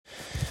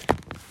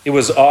It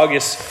was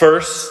August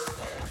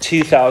 1st,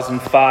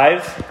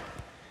 2005.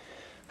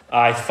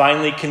 I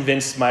finally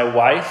convinced my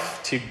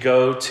wife to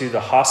go to the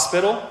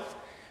hospital.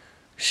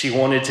 She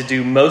wanted to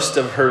do most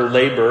of her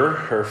labor,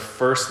 her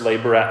first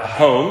labor at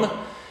home,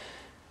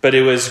 but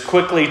it was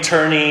quickly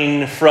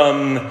turning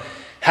from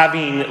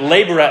having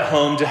labor at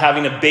home to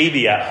having a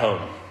baby at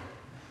home.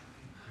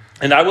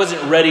 And I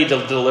wasn't ready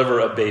to deliver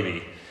a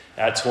baby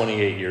at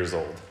 28 years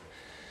old.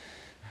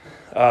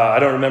 I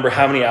don't remember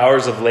how many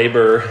hours of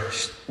labor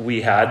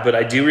we had, but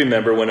I do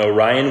remember when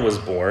Orion was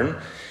born,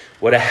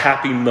 what a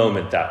happy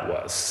moment that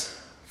was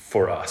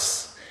for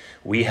us.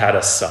 We had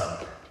a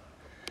son.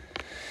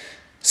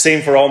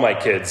 Same for all my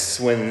kids.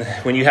 When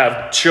you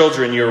have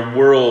children, your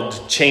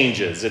world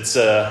changes. It's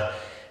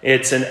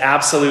an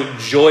absolute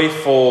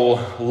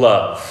joyful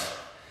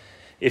love.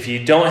 If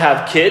you don't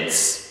have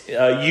kids,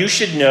 you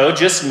should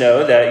just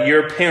know that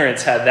your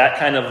parents had that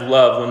kind of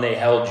love when they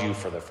held you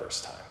for the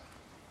first time.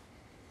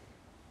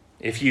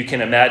 If you can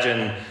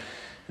imagine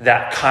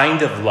that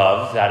kind of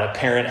love that a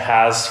parent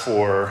has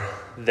for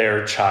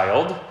their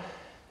child,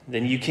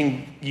 then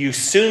you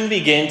soon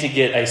begin to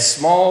get a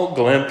small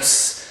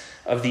glimpse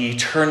of the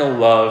eternal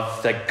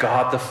love that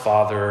God the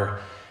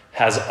Father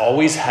has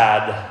always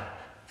had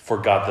for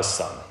God the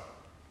Son.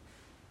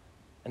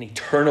 An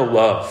eternal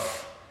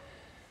love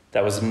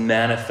that was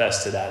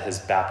manifested at his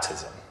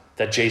baptism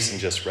that Jason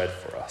just read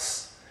for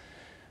us.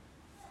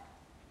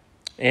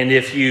 And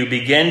if you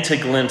begin to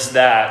glimpse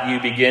that,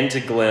 you begin to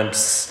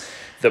glimpse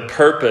the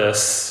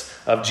purpose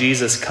of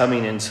Jesus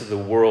coming into the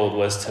world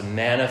was to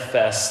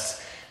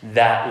manifest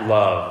that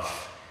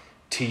love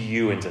to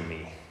you and to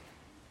me.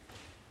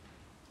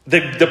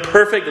 The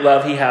perfect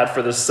love he had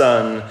for the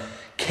Son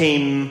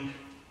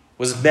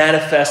was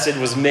manifested,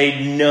 was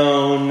made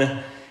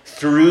known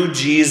through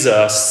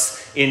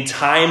Jesus in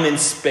time and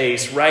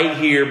space right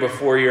here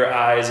before your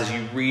eyes as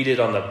you read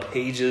it on the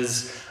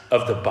pages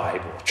of the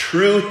Bible.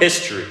 True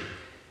history.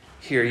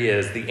 Here he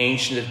is, the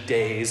Ancient of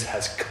Days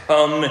has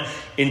come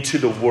into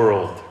the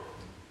world.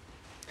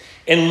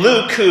 And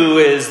Luke, who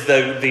is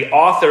the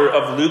author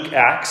of Luke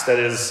Acts, that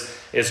is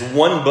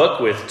one book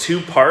with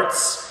two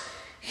parts,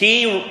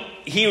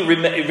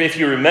 if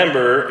you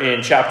remember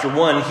in chapter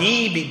 1,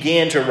 he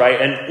began to write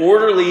an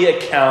orderly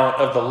account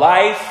of the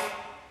life,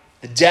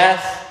 the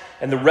death,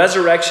 and the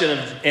resurrection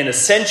and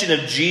ascension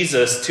of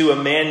Jesus to a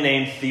man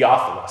named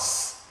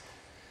Theophilus.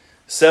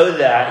 So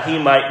that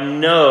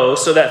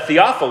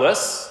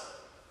Theophilus,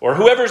 or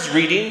whoever's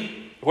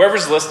reading,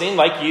 whoever's listening,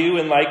 like you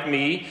and like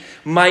me,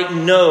 might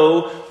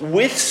know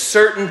with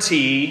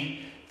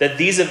certainty that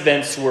these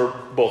events were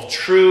both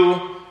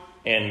true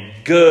and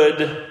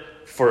good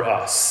for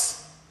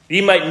us.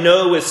 You might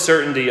know with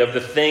certainty of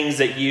the things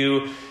that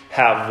you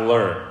have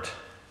learned.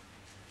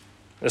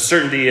 The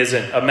certainty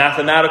isn't a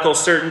mathematical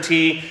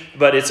certainty,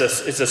 but it's a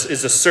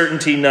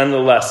certainty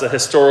nonetheless, a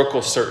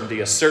historical certainty,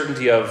 a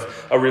certainty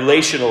of a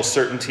relational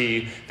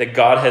certainty that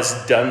God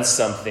has done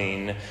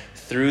something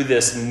through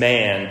this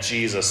man,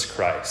 Jesus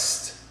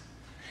Christ.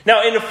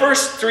 Now, in the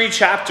first 3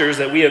 chapters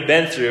that we have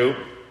been through,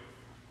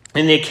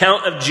 in the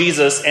account of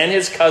Jesus and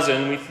his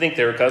cousin, we think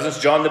they were cousins,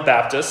 John the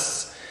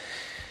Baptist,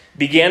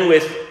 began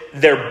with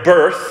their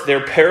birth,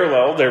 their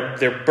parallel,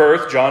 their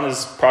birth. John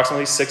is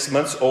approximately 6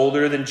 months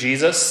older than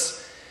Jesus.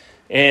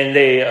 And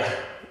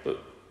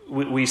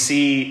we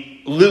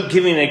see Luke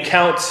giving an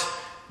account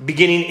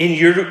beginning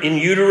in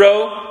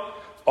utero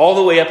all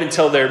the way up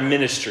until their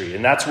ministry.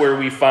 And that's where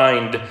we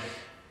find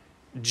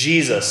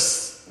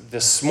Jesus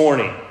this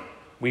morning.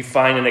 We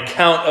find an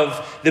account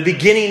of the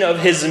beginning of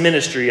his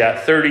ministry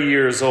at 30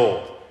 years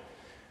old.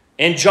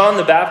 And John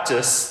the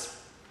Baptist,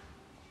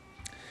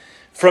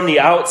 from the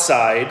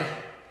outside,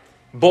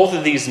 both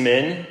of these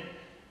men,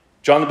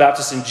 John the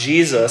Baptist and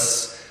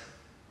Jesus,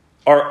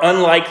 are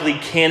unlikely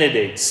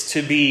candidates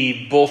to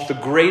be both the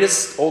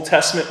greatest Old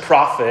Testament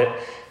prophet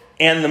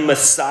and the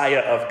Messiah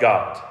of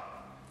God.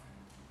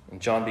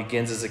 And John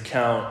begins his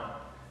account,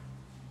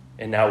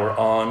 and now we're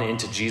on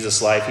into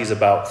Jesus' life. He's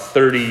about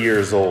 30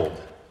 years old.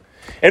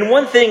 And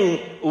one thing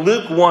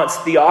Luke wants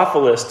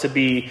Theophilus to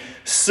be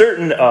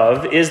certain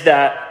of is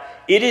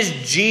that it is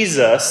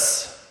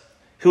Jesus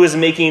who is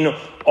making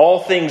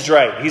all things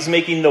right. He's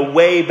making the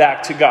way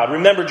back to God.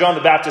 Remember, John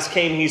the Baptist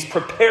came, he's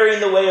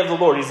preparing the way of the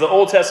Lord. He's the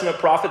Old Testament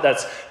prophet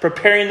that's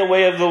preparing the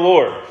way of the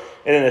Lord.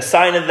 And a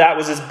sign of that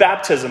was his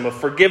baptism of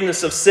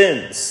forgiveness of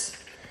sins.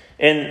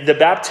 And the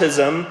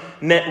baptism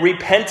meant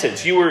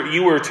repentance. You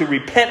were to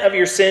repent of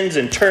your sins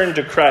and turn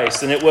to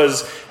Christ. And it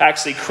was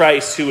actually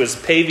Christ who was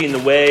paving the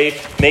way,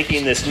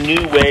 making this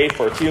new way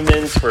for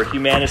humans, for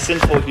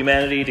sinful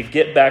humanity to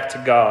get back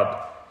to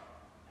God.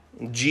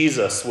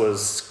 Jesus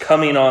was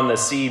coming on the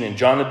scene, and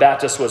John the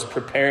Baptist was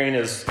preparing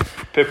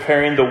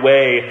the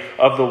way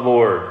of the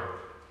Lord.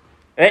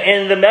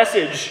 And the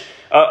message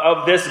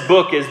of this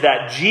book is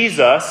that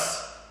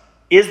Jesus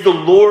is the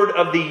Lord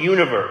of the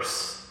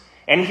universe.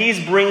 And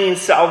he's bringing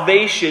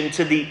salvation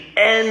to the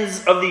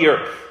ends of the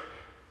earth.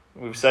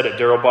 We've said it.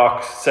 Darrell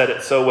Bach said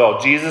it so well.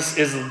 Jesus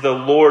is the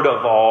Lord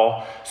of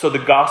all, so the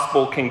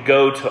gospel can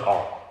go to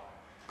all.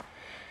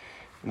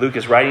 Luke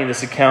is writing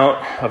this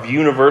account of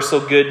universal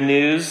good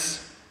news.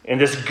 And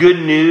this good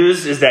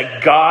news is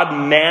that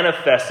God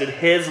manifested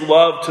his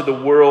love to the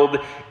world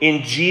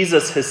in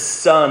Jesus, his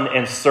son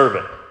and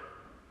servant.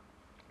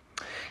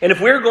 And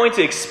if we're going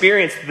to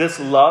experience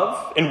this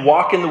love and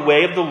walk in the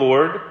way of the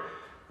Lord,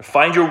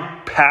 find your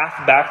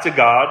path back to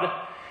God,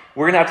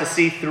 we're going to have to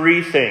see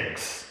three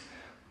things.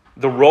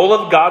 The role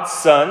of God's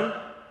Son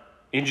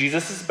in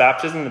Jesus'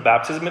 baptism, the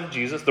baptism of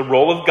Jesus, the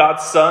role of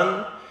God's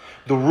Son,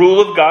 the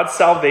rule of God's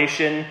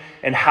salvation,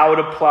 and how it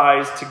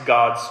applies to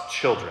God's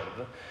children.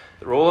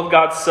 The role of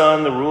God's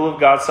Son, the rule of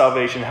God's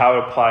salvation, how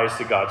it applies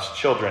to God's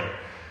children.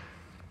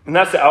 And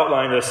that's the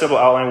outline, the simple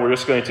outline we're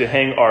just going to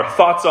hang our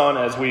thoughts on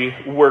as we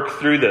work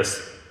through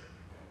this.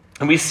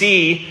 And we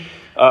see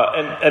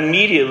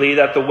immediately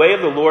that the way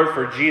of the Lord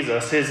for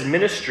Jesus, his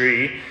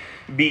ministry,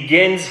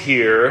 begins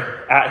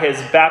here at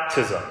his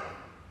baptism.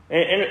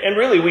 And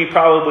really, we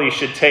probably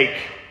should take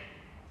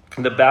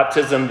the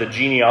baptism, the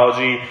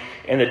genealogy,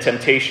 and the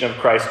temptation of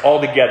Christ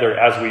all together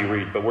as we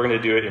read. But we're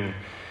going to do it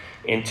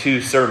in two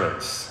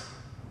sermons.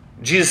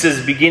 Jesus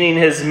is beginning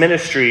his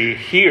ministry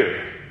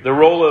here, the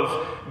role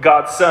of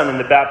God's Son in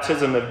the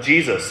baptism of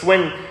Jesus.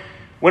 When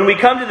we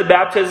come to the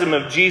baptism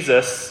of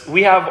Jesus,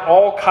 we have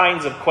all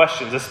kinds of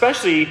questions,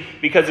 especially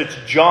because it's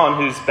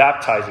John who's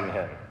baptizing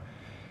him.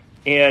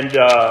 And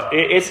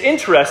it's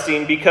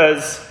interesting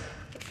because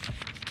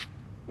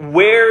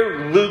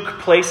where Luke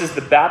places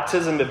the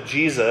baptism of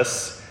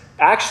Jesus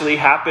actually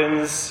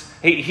happens,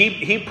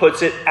 he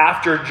puts it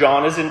after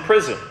John is in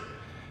prison.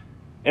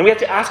 And we have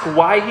to ask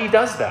why he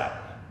does that.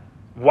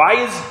 Why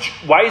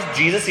is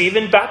Jesus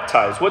even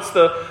baptized? What's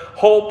the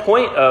whole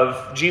point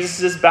of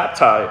Jesus'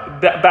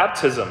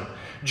 baptism?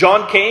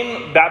 John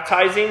came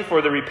baptizing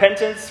for the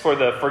repentance, for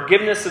the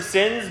forgiveness of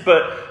sins,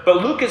 but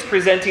Luke is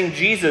presenting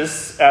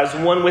Jesus as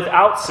one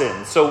without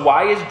sin. So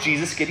why is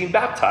Jesus getting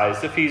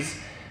baptized if he's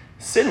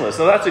sinless?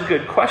 Now that's a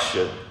good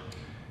question.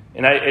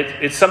 And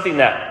it's something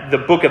that the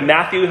book of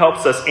Matthew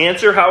helps us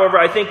answer. However,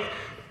 I think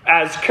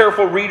as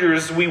careful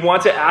readers, we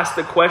want to ask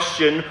the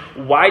question,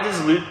 why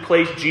does Luke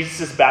place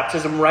Jesus'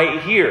 baptism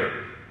right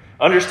here?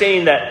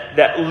 Understanding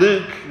that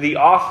Luke, the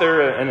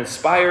author, an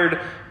inspired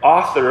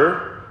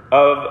author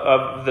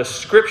of the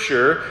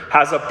scripture,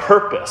 has a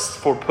purpose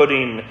for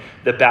putting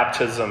the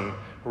baptism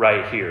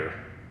right here.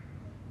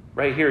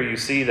 Right here you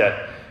see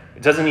that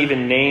it doesn't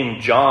even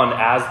name John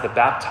as the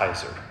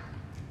baptizer.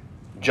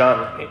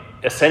 John,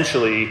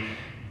 essentially,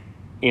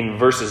 in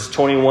verses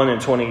 21 and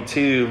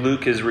 22,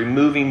 Luke is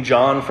removing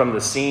John from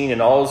the scene,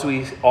 and the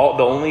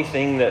only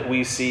thing that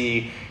we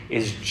see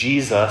is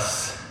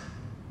Jesus,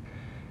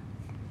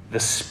 the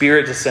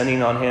Spirit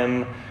descending on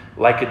him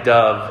like a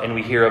dove, and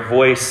we hear a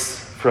voice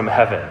from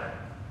heaven.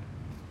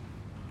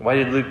 Why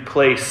did Luke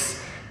place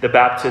the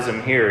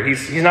baptism here?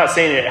 He's not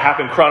saying it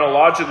happened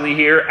chronologically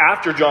here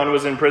after John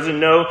was in prison.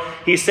 No,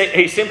 he's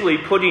simply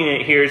putting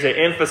it here to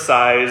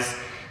emphasize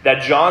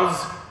that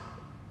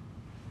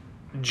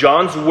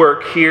John's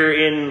work here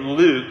in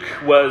Luke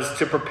was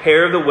to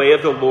prepare the way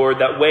of the Lord.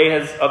 That way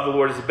of the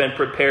Lord has been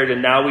prepared,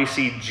 and now we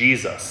see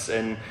Jesus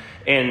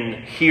and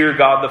hear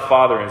God the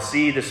Father and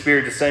see the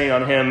Spirit descending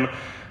on him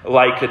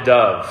like a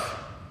dove.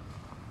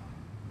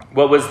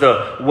 What was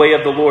the way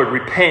of the Lord?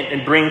 Repent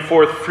and bring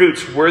forth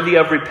fruits worthy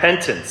of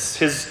repentance.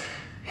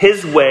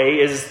 His way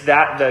is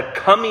that the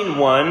coming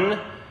one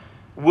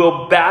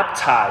will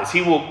baptize.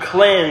 He will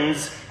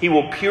cleanse. He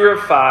will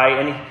purify,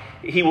 and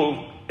he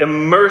will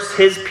immerse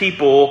his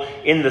people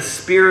in the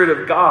Spirit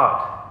of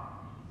God.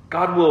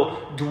 God will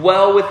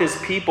dwell with his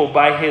people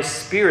by his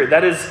Spirit.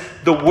 That is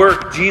the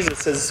work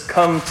Jesus has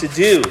come to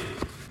do.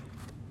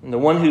 And the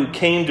one who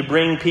came to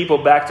bring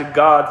people back to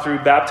God through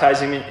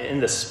baptizing in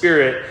the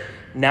Spirit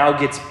now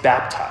gets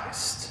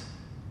baptized.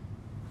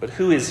 But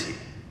who is he?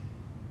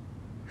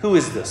 Who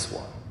is this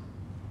one?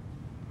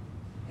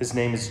 His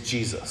name is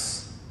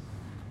Jesus.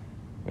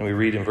 And we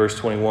read in verse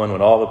 21,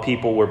 when all the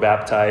people were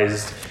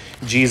baptized,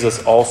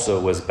 Jesus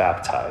also was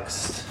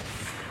baptized.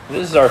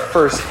 This is our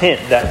first hint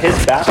that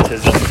his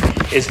baptism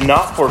is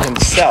not for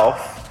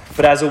himself,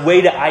 but as a way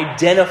to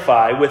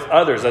identify with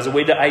others, as a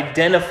way to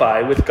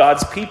identify with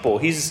God's people.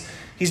 He's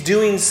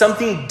doing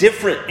something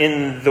different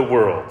in the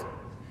world.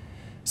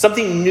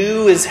 Something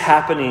new is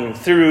happening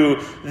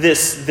through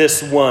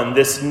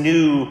this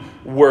new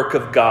work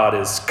of God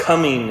is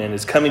coming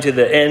to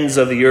the ends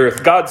of the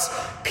earth. God's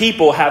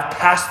people have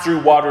passed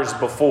through waters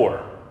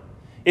before.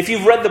 If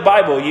you've read the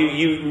Bible,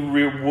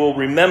 you will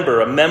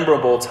remember a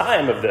memorable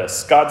time of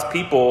this. God's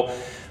people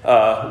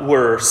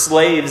were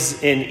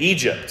slaves in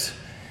Egypt.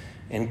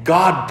 And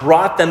God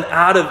brought them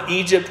out of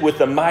Egypt with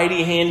a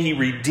mighty hand. He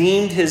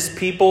redeemed his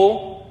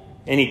people,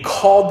 and he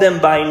called them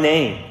by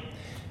name.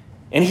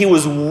 And he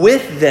was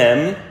with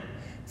them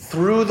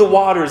through the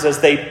waters as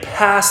they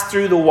passed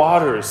through the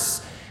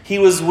waters. He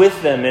was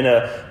with them in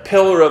a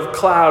pillar of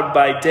cloud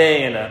by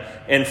day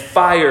and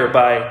fire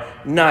by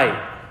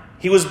night.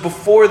 He was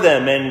before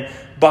them and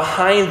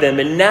behind them.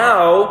 And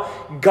now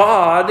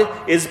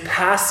God is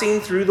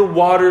passing through the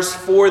waters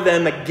for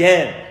them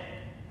again,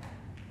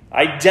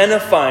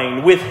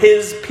 identifying with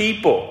his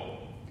people.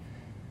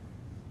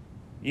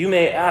 You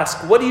may ask,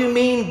 what do you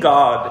mean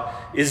God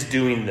is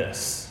doing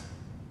this?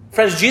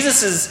 Friends,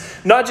 Jesus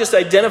is not just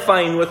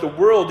identifying with the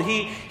world.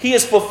 He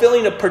is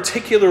fulfilling a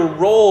particular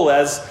role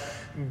as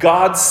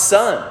God's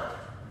Son.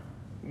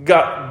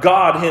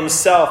 God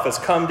himself has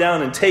come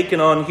down and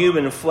taken on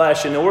human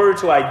flesh in order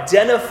to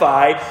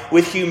identify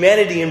with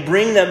humanity and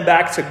bring them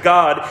back to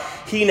God.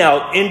 He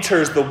now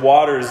enters the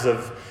waters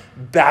of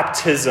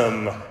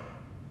baptism,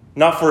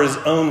 not for his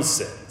own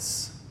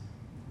sins,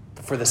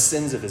 but for the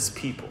sins of his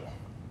people.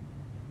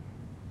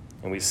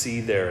 And we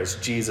see there, as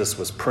Jesus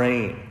was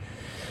praying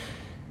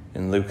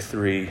in Luke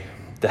 3,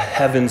 the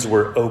heavens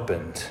were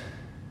opened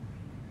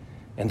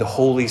and the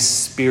Holy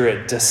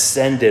Spirit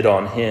descended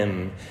on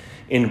him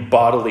in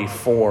bodily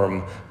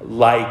form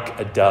like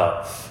a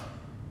dove.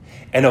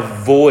 And a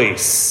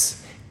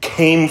voice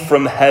came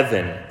from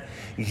heaven.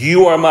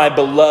 You are my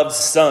beloved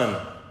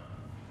Son.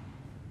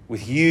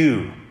 With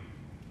you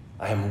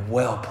I am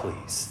well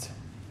pleased.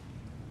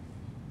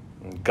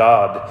 And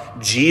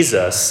God,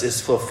 Jesus,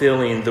 is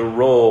fulfilling the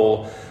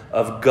role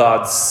of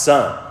God's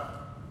Son.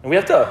 And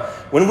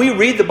when we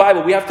read the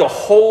Bible, we have to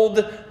hold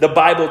the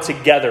Bible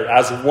together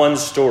as one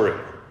story.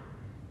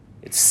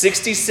 It's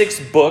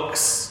 66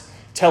 books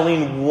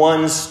telling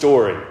one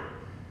story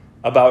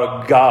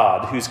about a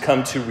God who's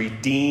come to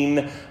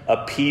redeem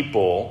a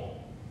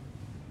people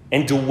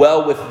and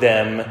dwell with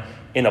them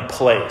in a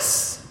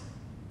place.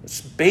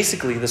 It's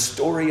basically the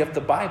story of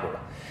the Bible.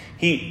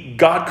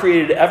 God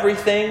created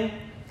everything.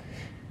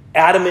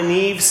 Adam and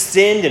Eve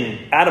sinned,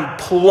 and Adam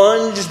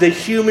plunged the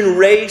human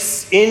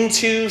race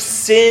into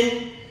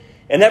sin.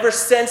 And ever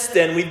since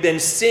then, we've been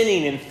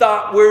sinning in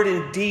thought, word,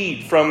 and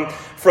deed from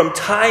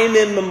time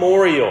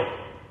immemorial.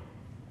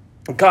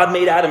 God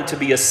made Adam to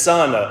be a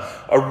son,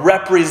 a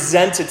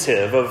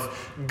representative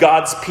of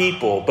God's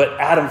people, but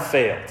Adam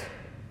failed.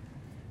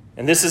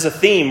 And this is a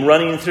theme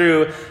running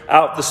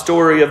throughout the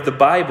story of the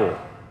Bible.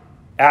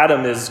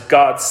 Adam is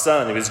God's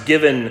son. He was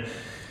given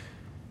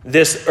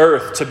this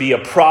earth to be a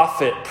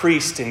prophet,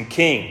 priest, and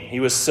king. He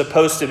was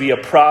supposed to be a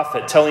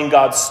prophet, telling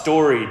God's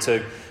story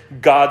to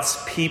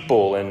God's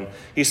people. And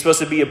he's supposed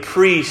to be a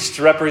priest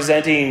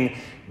representing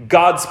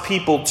God's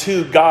people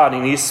to God.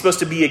 And he's supposed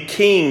to be a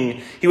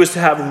king. He was to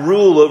have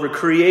rule over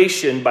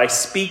creation by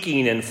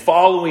speaking and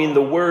following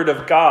the word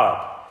of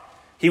God.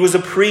 He was a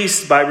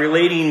priest by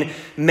relating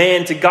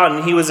man to God.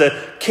 And he was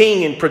a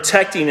king in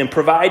protecting and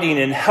providing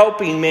and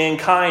helping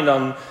mankind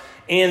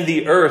and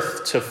the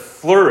earth to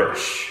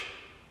flourish.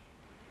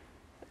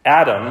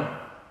 Adam,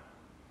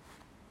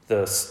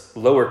 the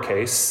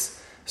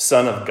lowercase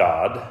son of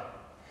God,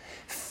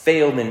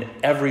 failed in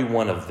every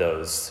one of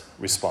those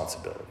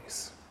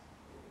responsibilities.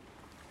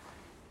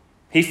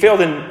 He failed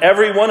in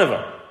every one of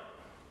them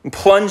and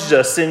plunged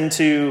us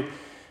into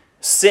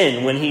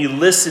sin when he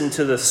listened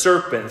to the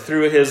serpent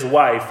through his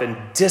wife and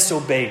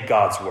disobeyed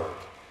God's word.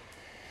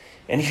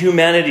 And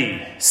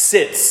humanity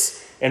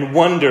sits and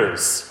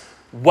wonders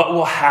what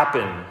will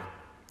happen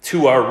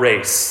to our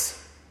race.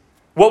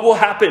 What will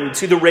happen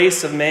to the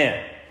race of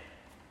man?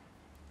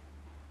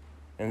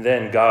 And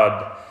then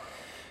God,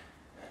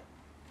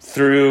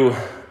 through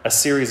a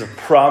series of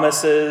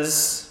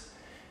promises,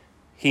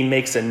 he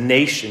makes a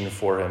nation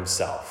for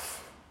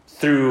himself.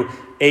 Through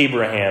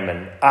Abraham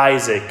and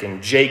Isaac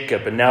and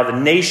Jacob, and now the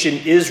nation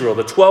Israel,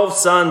 the 12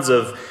 sons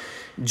of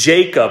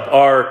Jacob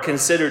are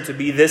considered to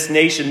be this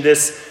nation,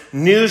 this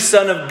new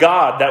son of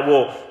God that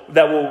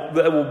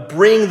will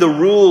bring the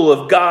rule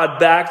of God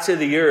back to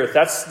the earth.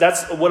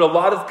 That's what a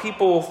lot of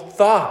people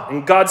thought.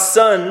 And God's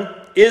son,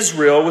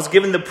 Israel, was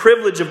given the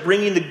privilege of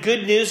bringing the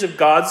good news of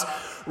God's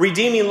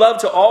redeeming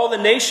love to all the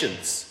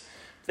nations.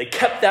 They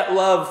kept that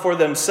love for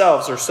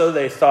themselves, or so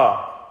they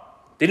thought.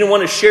 They didn't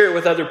want to share it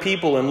with other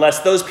people unless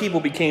those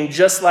people became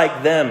just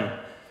like them,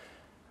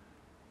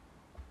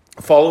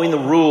 following the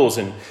rules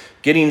and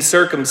getting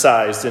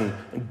circumcised and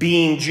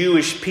being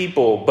Jewish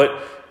people.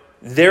 But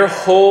their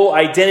whole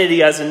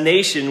identity as a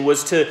nation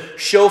was to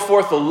show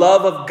forth the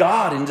love of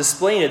God and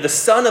displaying it. The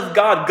Son of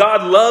God.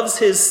 God loves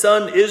his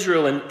son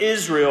Israel, and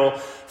Israel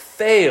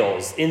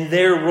fails in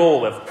their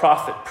role of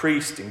prophet,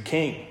 priest, and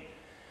king.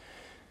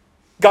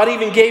 God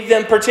even gave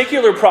them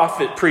particular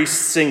prophet,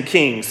 priests, and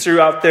kings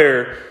throughout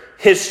their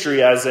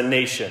history as a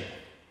nation.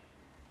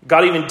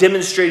 God even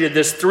demonstrated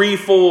this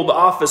threefold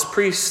office,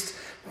 priest,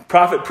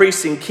 prophet,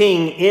 priest, and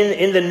king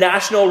in the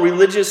national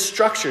religious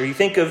structure. You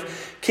think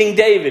of King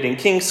David and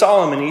King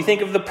Solomon. You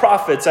think of the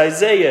prophets,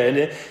 Isaiah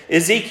and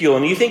Ezekiel.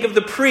 And you think of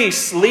the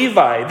priests,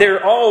 Levi.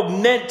 They're all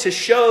meant to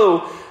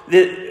show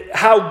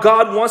how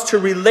God wants to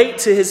relate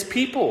to his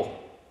people.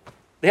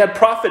 They had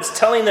prophets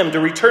telling them to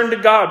return to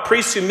God,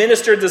 priests who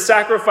ministered the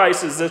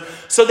sacrifices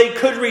so they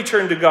could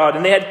return to God.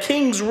 And they had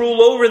kings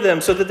rule over them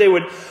so that they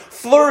would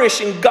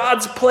flourish in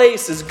God's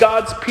place as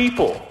God's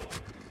people.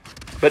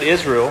 But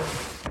Israel,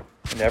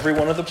 and every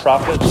one of the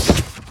prophets,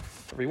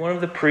 every one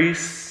of the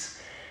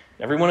priests,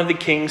 every one of the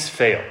kings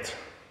failed.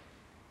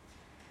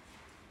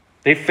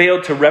 They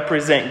failed to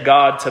represent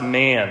God to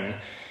man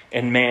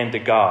and man to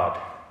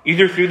God,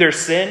 either through their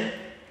sin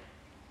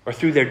or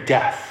through their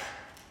death.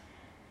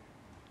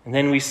 And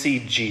then we see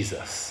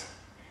Jesus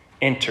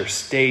enter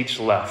stage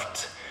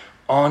left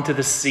onto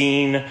the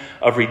scene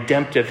of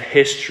redemptive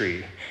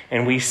history.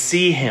 And we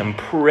see him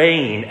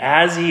praying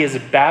as he is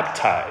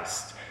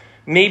baptized,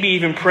 maybe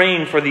even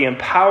praying for the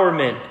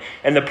empowerment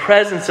and the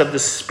presence of the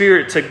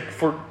Spirit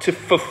to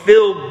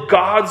fulfill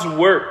God's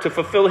work, to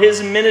fulfill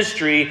his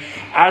ministry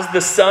as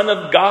the Son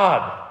of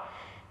God.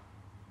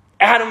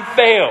 Adam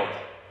failed.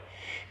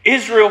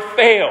 Israel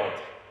failed.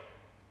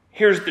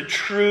 Here's the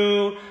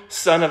true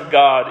Son of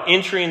God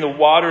entering the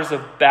waters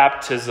of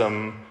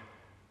baptism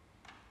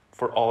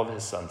for all of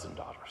his sons and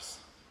daughters.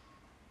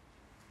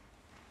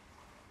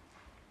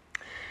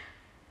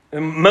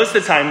 And most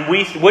of the time,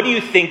 what do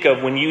you think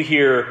of when you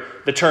hear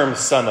the term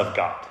Son of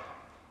God?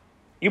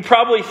 You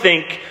probably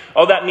think,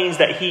 oh, that means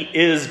that he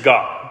is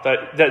God.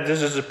 That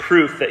this is a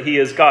proof that he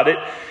is God.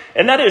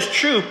 And that is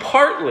true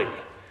partly.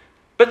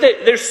 But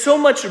there's so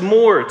much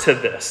more to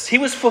this. He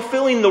was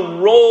fulfilling the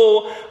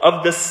role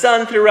of the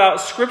Son throughout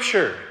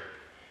Scripture.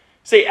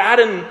 Say,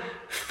 Adam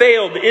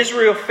failed,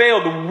 Israel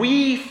failed,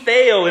 we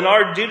fail in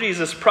our duties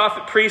as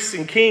prophet, priests,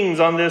 and kings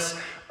on this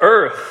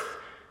earth.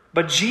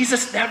 But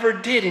Jesus never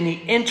did, and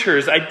he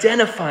enters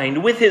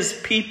identifying with his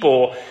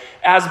people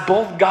as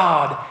both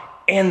God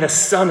and the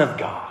Son of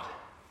God.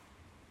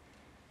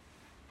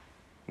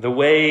 The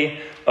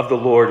way of the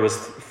Lord was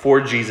for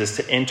Jesus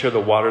to enter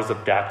the waters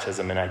of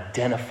baptism and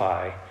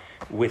identify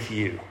with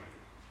you.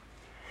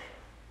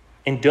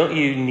 And don't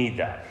you need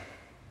that,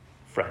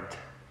 friend?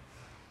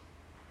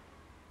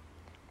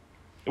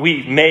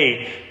 We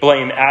may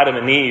blame Adam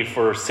and Eve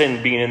for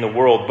sin being in the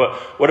world, but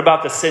what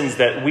about the sins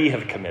that we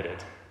have committed?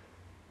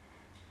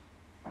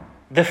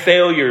 The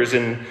failures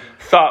in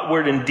thought,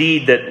 word, and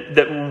deed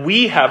that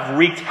we have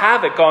wreaked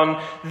havoc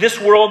on this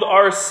world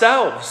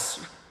ourselves.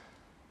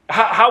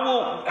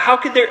 How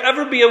could there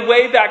ever be a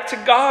way back to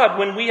God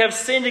when we have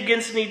sinned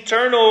against an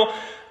eternal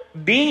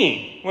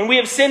being? When we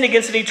have sinned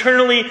against an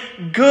eternally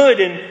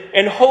good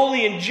and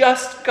holy and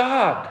just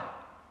God?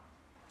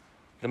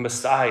 The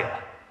Messiah,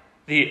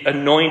 the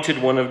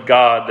anointed one of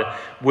God,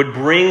 would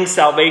bring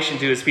salvation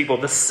to his people,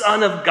 the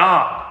Son of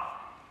God.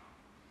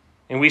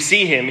 And we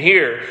see him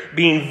here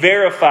being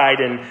verified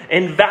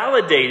and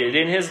validated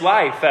in his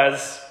life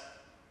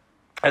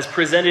as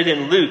presented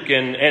in Luke.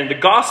 And the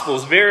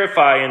Gospels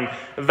verify and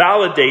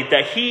validate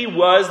that he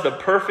was the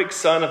perfect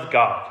Son of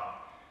God.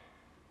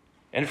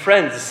 And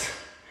friends,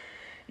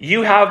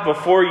 you have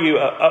before you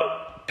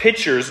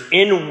pictures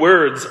in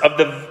words of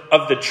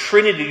the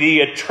Trinity, the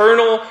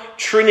eternal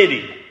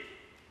Trinity,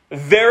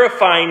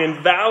 verifying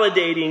and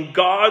validating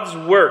God's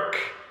work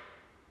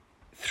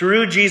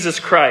through Jesus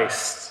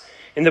Christ.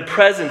 In the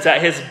presence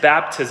at his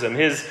baptism,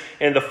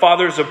 and the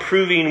Father's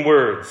approving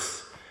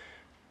words.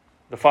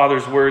 The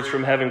Father's words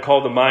from heaven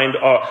call to mind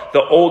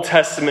the Old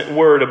Testament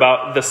word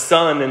about the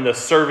Son and the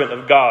servant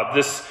of God.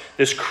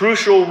 This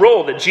crucial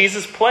role that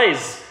Jesus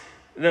plays,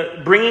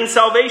 bringing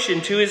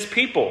salvation to his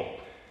people.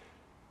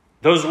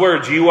 Those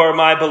words, "You are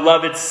my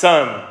beloved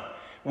Son,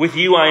 with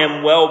you I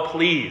am well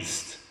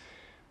pleased,"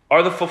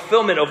 are the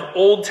fulfillment of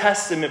Old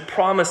Testament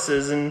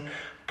promises and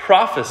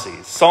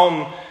prophecies.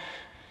 Psalm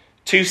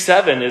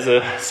 2:7 is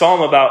a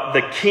psalm about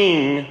the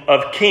King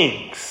of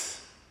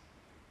Kings.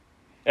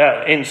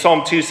 In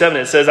Psalm 2:7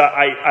 it says,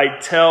 I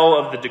tell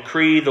of the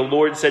decree, the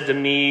Lord said to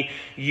me,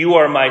 you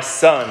are my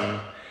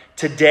son.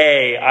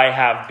 Today I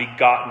have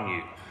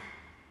begotten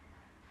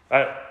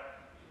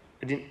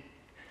you.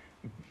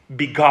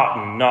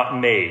 Begotten, not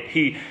made.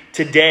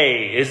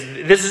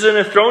 This is an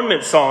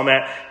enthronement psalm.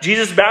 At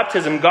Jesus'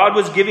 baptism, God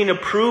was giving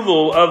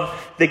approval of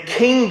the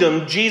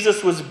kingdom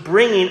Jesus was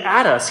bringing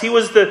at us. He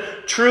was the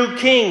true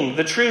king,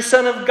 the true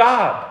Son of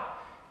God.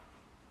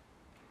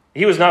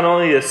 He was not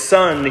only the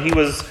son, he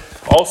was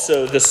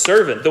also the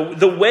servant.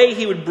 The way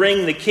he would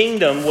bring the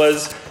kingdom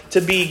was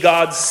to be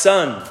God's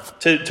son,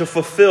 to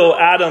fulfill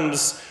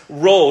Adam's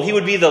role. He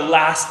would be the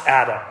last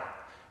Adam.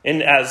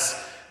 And as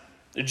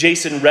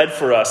Jason read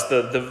for us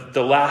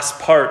the last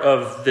part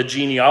of the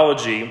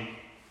genealogy,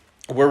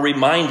 we're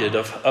reminded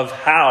of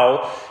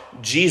how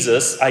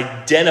Jesus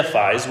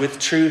identifies with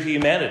true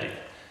humanity.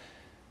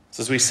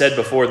 So as we said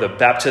before, the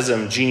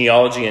baptism,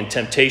 genealogy, and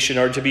temptation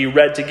are to be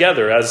read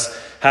together as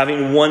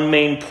having one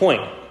main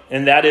point.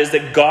 And that is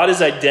that God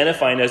is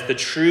identifying as the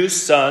true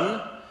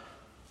Son,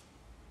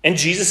 and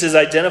Jesus is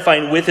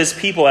identifying with his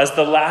people as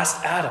the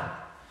last Adam.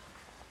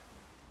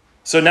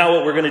 So now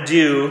what we're going to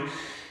do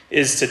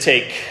is to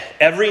take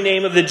every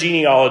name of the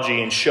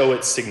genealogy and show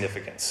its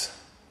significance.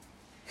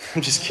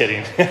 I'm just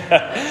kidding.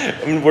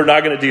 We're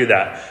not going to do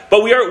that.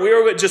 But we are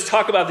going to just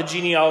talk about the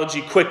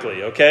genealogy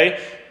quickly, okay?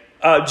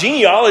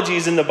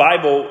 Genealogies in the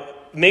Bible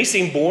may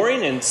seem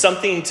boring and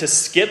something to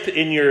skip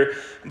in your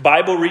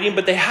Bible reading,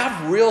 but they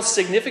have real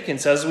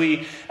significance as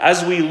we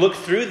look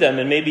through them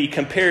and maybe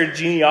compare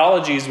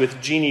genealogies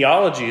with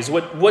genealogies.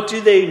 What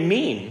do they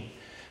mean?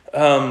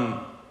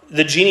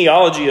 The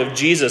genealogy of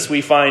Jesus,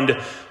 we find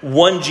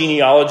one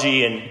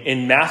genealogy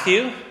in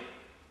Matthew.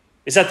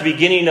 It's at the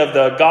beginning of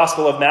the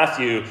Gospel of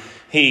Matthew.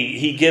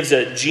 He gives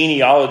a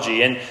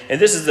genealogy. And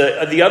this is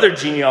the other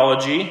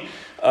genealogy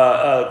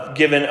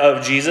given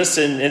of Jesus,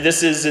 and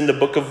this is in the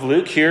book of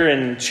Luke here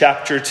in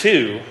chapter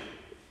 2.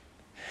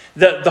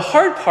 The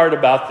hard part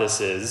about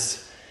this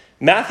is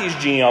Matthew's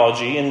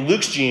genealogy and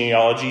Luke's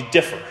genealogy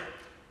differ.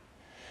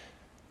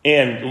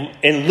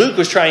 And Luke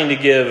was trying to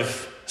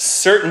give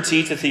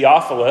certainty to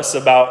Theophilus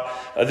about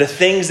the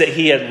things that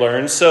he had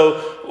learned.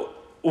 So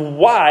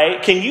why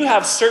can you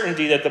have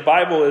certainty that the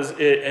Bible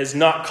is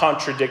not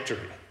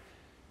contradictory?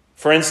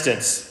 For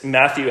instance,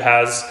 Matthew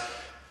has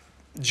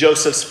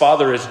Joseph's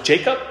father as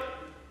Jacob,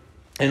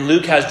 and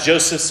Luke has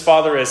Joseph's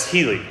father as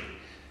Heli.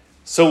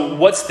 So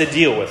what's the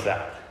deal with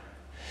that?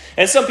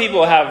 And some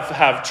people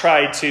have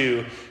tried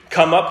to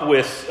come up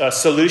with a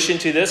solution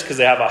to this because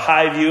they have a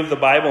high view of the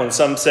Bible, and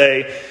some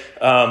say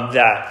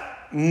that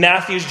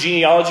Matthew's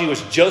genealogy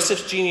was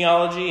Joseph's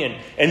genealogy,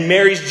 and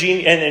Mary's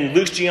and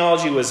Luke's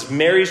genealogy was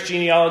Mary's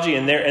genealogy,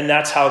 and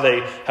that's how they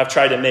have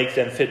tried to make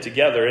them fit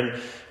together. And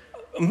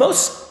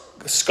most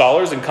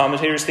scholars and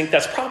commentators think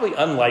that's probably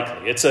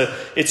unlikely. It's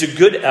a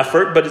good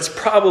effort, but it's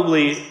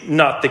probably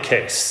not the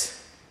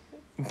case.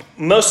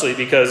 Mostly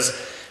because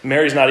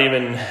Mary's not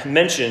even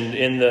mentioned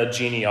in the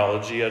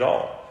genealogy at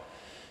all.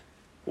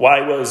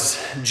 Why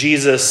was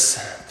Jesus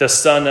the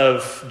son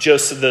of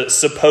Joseph,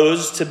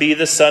 supposed to be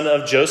the son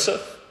of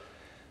Joseph?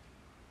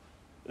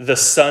 The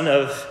son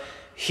of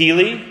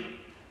Heli?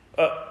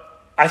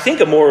 I think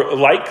a more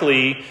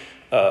likely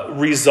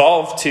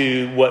resolve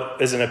to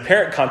what is an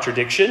apparent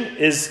contradiction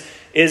is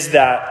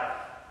that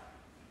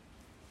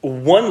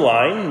one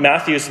line,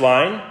 Matthew's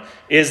line,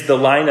 is the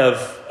line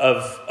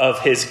of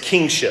his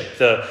kingship.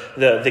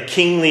 The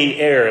kingly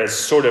heir is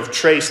sort of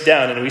traced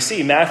down. And we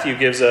see Matthew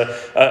gives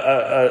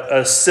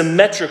a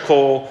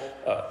symmetrical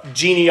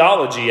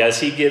genealogy as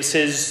he gives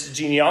his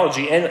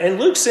genealogy. And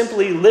Luke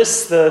simply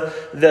lists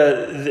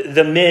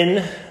the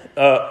men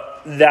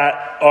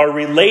that are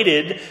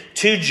related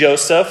to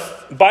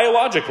Joseph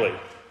biologically.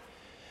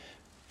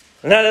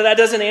 Now, that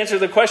doesn't answer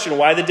the question,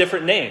 why the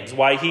different names?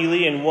 Why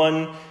Heli and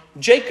one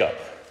Jacob?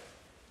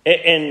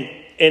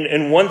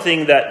 And one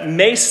thing that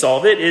may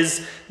solve it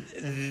is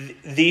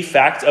the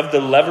fact of the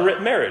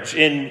levirate marriage.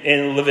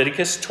 In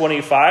Leviticus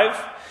 25,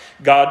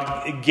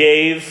 God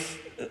gave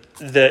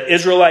the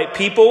Israelite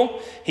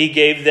people, he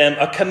gave them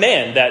a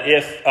command that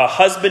if a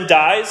husband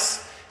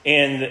dies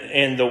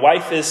and the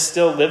wife is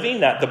still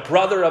living, that the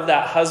brother of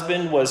that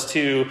husband was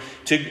to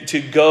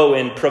go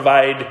and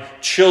provide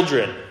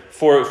children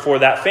for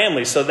that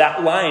family, so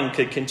that line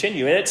could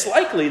continue. And it's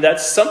likely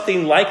that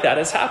something like that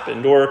has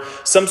happened, or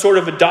some sort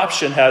of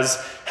adoption has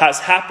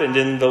happened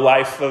in the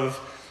life of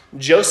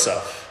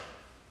Joseph.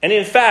 And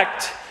in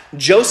fact,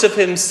 Joseph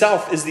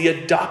himself is the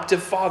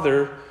adoptive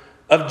father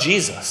of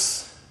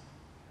Jesus.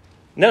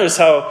 Notice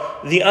how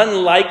the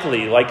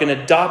unlikely, like an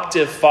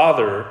adoptive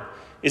father,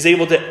 is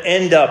able to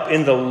end up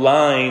in the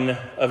line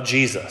of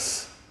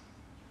Jesus.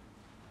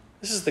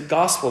 This is the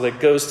gospel that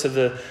goes to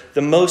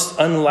the most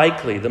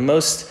unlikely, the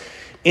most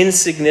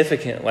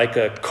insignificant, like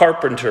a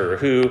carpenter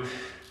who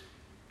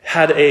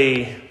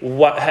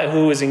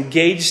was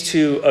engaged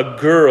to a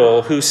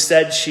girl who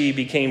said she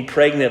became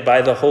pregnant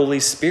by the Holy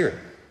Spirit.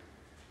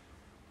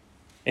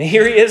 And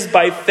here he is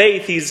by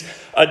faith. He's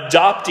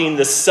adopting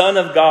the Son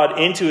of God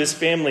into his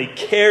family,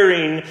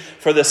 caring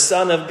for the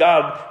Son of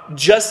God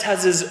just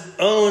as his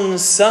own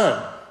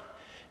son.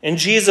 And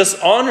Jesus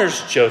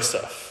honors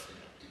Joseph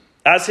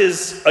as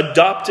his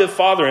adoptive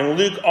father. And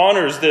Luke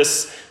honors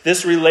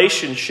this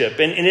relationship.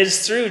 And it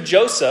is through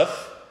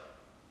Joseph,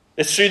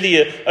 it's through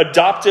the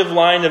adoptive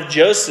line of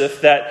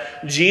Joseph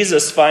that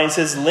Jesus finds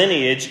his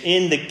lineage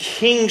in the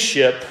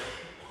kingship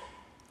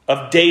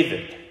of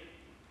David.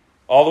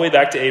 All the way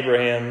back to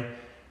Abraham,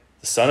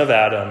 the son of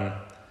Adam,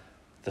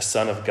 the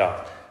Son of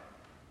God.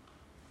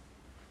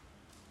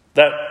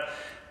 That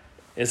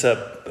is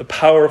a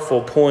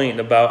powerful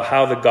point about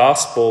how the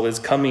gospel is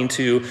coming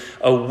to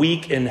a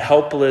weak and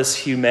helpless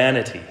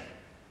humanity.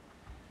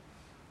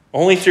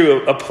 Only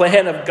through a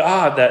plan of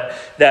God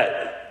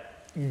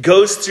that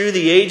goes through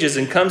the ages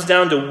and comes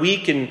down to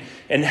weak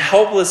and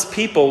helpless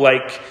people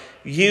like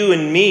you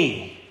and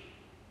me.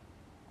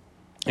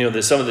 You know,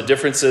 there's some of the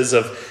differences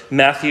of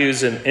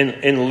Matthew's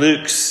and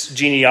Luke's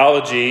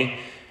genealogy.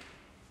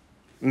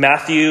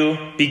 Matthew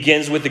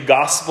begins with the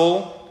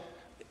gospel,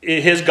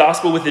 his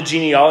gospel with the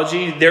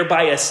genealogy,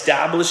 thereby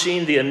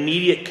establishing the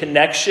immediate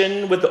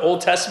connection with the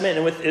Old Testament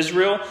and with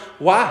Israel.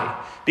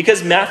 Why?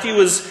 Because Matthew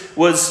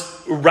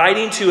was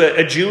writing to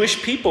a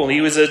Jewish people.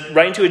 He was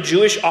writing to a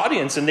Jewish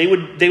audience, and they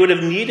would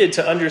have needed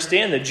to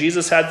understand that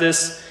Jesus had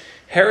this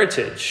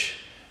heritage.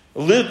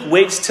 Luke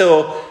waits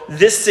till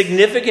this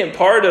significant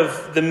part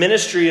of the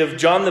ministry of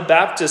John the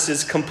Baptist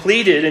is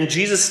completed and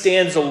Jesus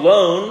stands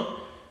alone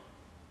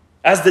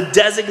as the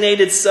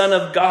designated Son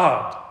of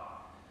God.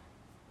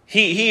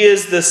 He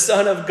is the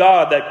Son of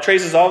God that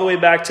traces all the way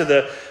back to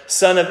the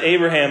son of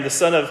Abraham, the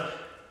son of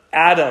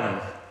Adam,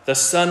 the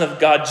Son of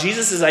God.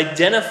 Jesus is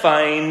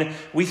identifying,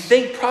 we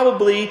think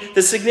probably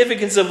the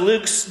significance of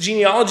Luke's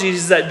genealogy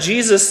is that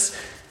Jesus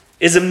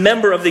is a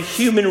member of the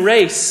human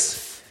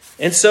race.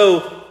 And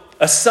so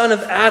a son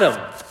of Adam.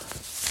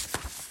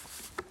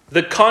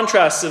 The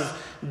contrast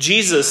of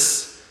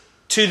Jesus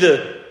to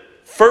the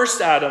first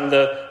Adam,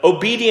 the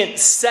obedient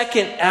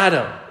second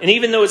Adam. And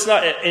even though it's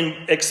not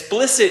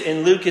explicit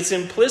in Luke, it's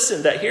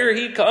implicit that here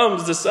he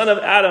comes, the son of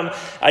Adam,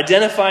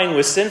 identifying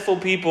with sinful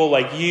people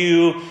like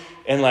you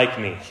and like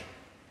me.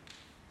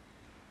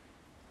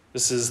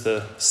 This is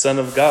the Son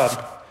of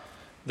God.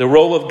 The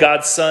role of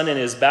God's Son in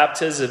his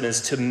baptism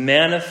is to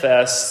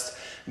manifest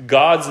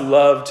God's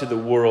love to the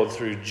world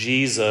through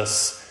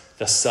Jesus,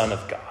 the Son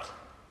of God.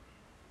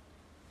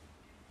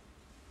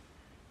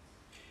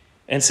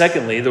 And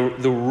secondly, the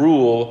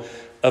rule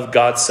of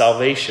God's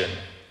salvation.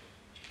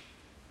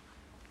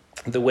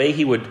 The way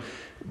he would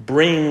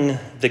bring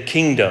the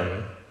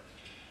kingdom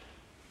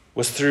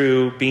was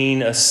through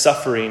being a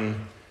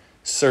suffering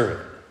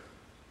servant.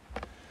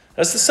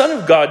 As the Son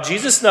of God,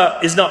 Jesus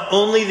is not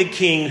only the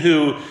king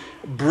who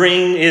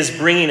is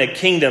bringing a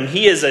kingdom,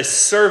 he is a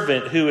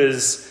servant who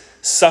is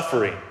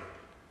suffering.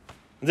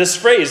 This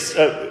phrase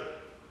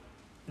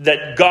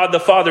that God the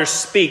Father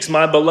speaks,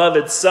 my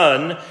beloved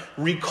Son,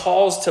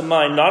 recalls to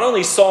mind not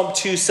only Psalm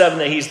 2:7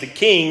 that he's the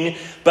king,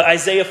 but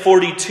Isaiah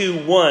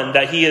 42:1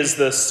 that he is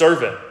the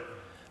servant.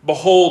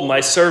 Behold, my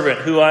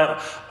servant who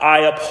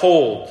I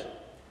uphold,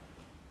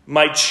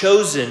 my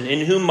chosen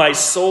in whom my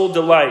soul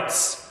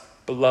delights,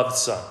 beloved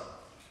Son.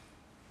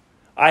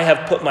 I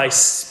have put my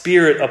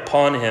spirit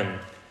upon him,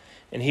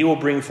 and he will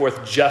bring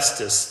forth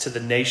justice to the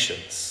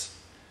nations.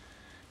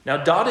 Now,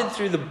 dotted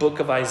through the book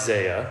of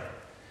Isaiah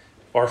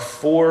are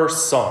 4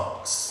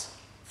 songs.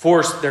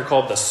 4, they're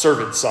called the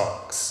servant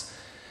songs.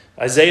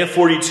 Isaiah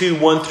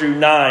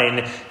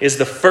 42:1-9 is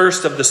the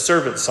first of the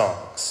servant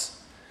songs.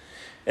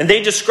 And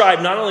they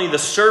describe not only the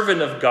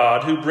servant of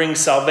God who brings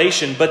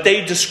salvation, but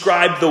they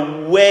describe the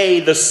way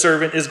the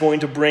servant is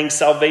going to bring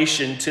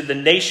salvation to the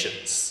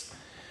nations.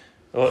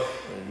 Well,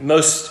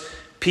 most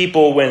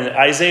people, when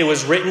Isaiah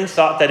was written,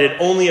 thought that it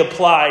only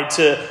applied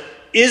to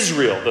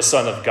Israel, the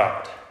Son of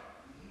God.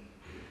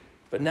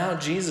 But now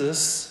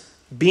Jesus,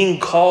 being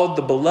called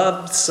the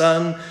beloved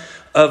Son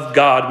of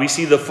God, we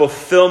see the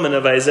fulfillment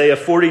of Isaiah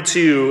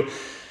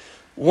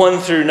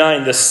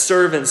 42:1-9, the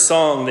servant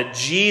song, that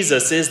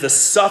Jesus is the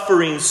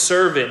suffering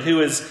servant who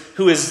is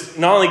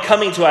not only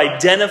coming to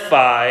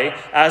identify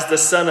as the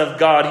Son of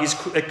God,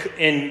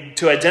 and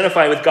to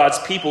identify with God's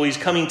people, he's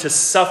coming to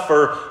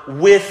suffer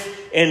with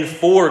and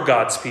for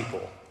God's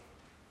people.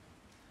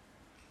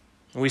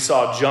 We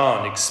saw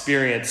John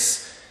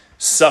experience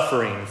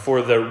suffering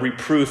for the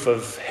reproof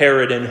of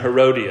Herod and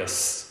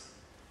Herodias.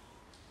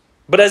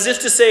 But as if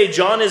to say,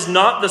 John is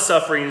not the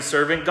suffering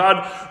servant.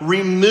 God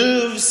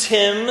removes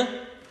him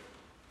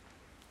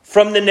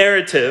from the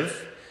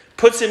narrative,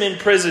 puts him in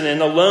prison,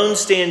 and alone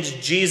stands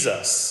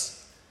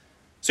Jesus.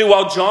 So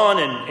while John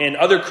and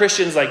other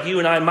Christians like you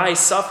and I might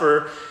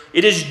suffer,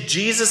 it is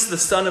Jesus, the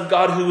Son of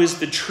God, who is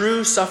the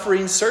true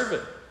suffering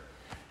servant.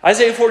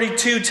 Isaiah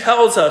 42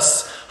 tells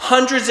us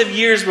hundreds of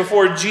years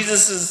before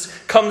Jesus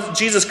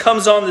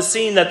comes on the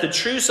scene that the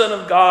true Son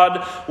of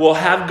God will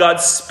have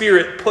God's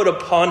Spirit put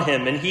upon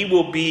him, and he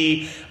will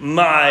be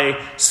my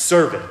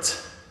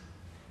servant.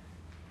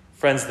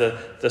 Friends,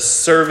 the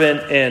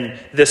servant and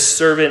this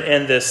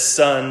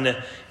Son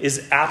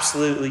is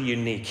absolutely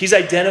unique. He's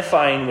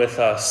identifying with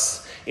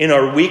us in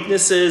our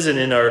weaknesses and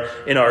in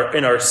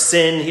our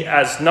sin. He,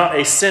 as not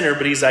a sinner,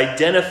 but he's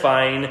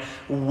identifying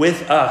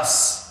with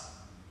us.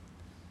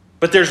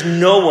 But there's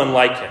no one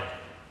like him.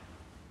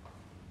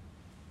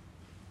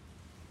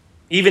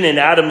 Even in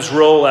Adam's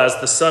role as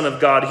the Son of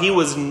God, he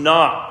was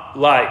not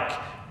like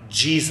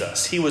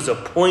Jesus. He was a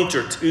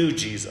pointer to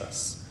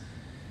Jesus.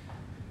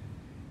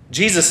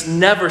 Jesus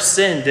never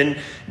sinned. And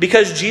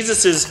because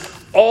Jesus is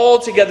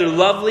altogether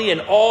lovely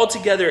and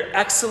altogether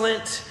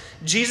excellent,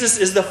 Jesus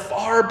is the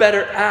far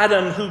better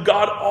Adam who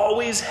God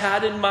always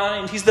had in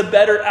mind. He's the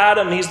better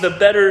Adam. He's the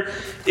better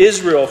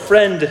Israel.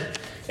 Friend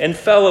and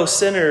fellow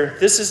sinner,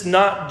 this is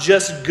not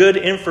just good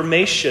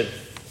information.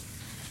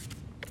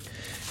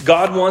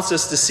 God wants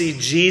us to see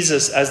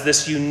Jesus as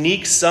this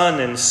unique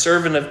Son and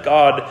servant of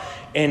God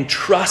and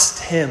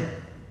trust him.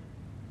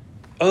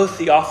 O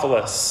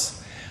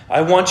Theophilus,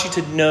 I want you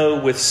to know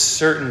with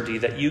certainty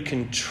that you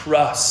can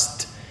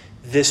trust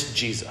this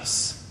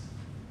Jesus.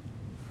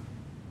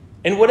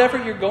 And whatever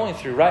you're going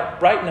through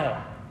right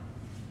now,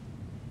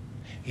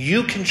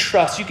 you can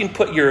trust, you can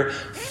put your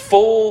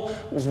full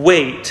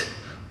weight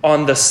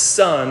on the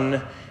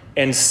Son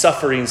and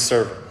suffering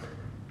servant.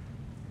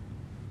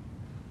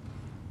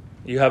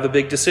 You have a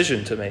big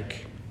decision to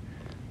make.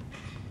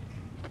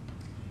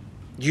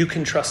 You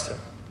can trust him.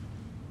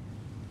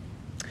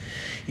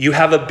 You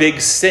have a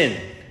big sin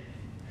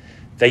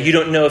that you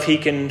don't know if he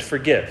can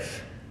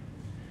forgive.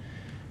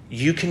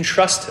 You can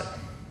trust him.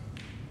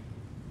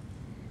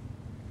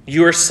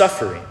 You are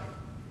suffering.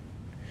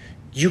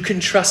 You can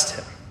trust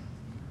him.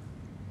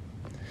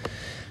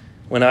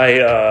 When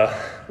I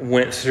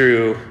went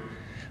through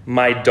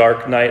my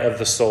dark night of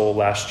the soul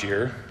last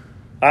year,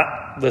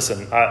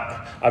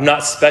 I'm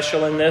not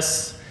special in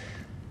this.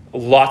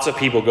 Lots of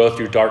people go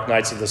through dark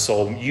nights of the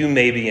soul. You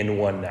may be in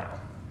one now.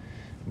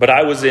 But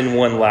I was in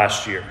one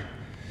last year.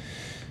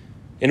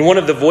 And one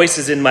of the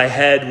voices in my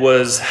head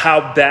was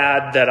how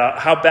bad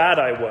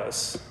I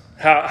was,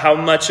 how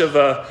much of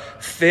a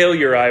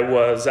failure I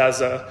was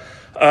as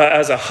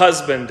a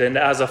husband and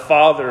as a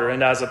father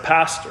and as a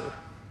pastor.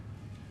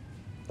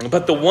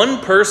 But the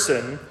one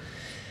person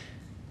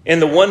and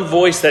the one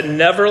voice that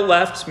never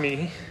left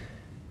me,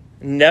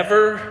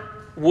 never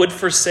would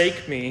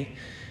forsake me,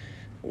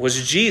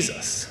 was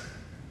Jesus.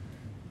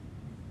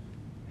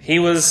 He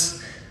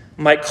was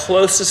my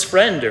closest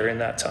friend during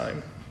that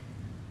time.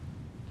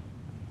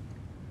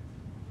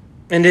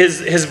 And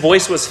his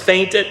voice was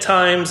faint at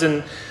times,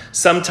 and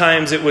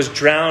sometimes it was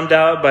drowned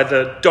out by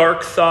the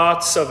dark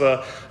thoughts of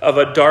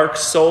a dark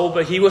soul,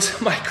 but he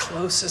was my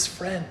closest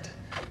friend.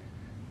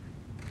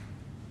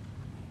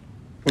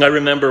 I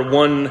remember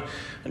one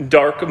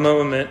dark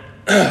moment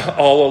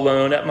all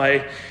alone at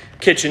my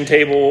kitchen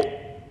table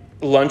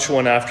lunch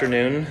one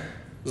afternoon.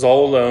 I was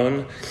all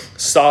alone,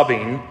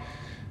 sobbing.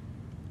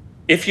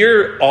 If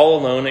you're all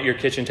alone at your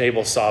kitchen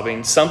table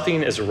sobbing,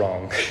 something is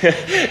wrong.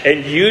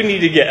 And you need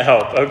to get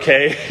help,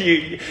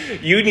 okay?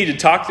 You need to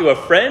talk to a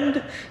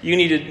friend. You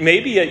need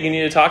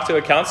to talk to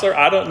a counselor.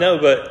 I don't know,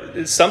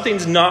 but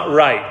something's not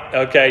right,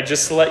 okay?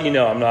 Just to let you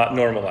know, I'm not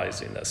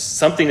normalizing this.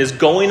 Something is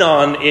going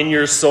on in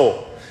your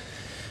soul.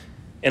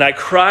 And I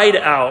cried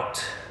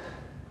out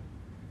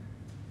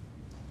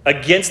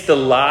against the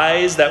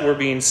lies that were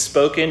being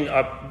spoken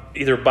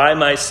either by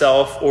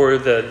myself or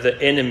the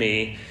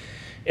enemy.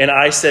 And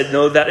I said,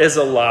 no, that is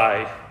a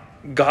lie.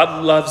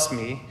 God loves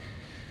me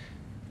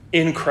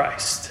in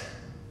Christ.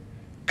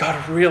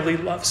 God really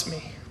loves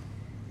me.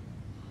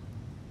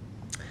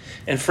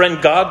 And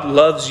friend, God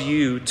loves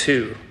you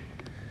too.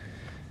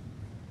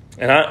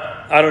 And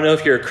I don't know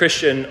if you're a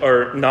Christian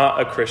or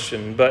not a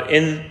Christian, but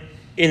in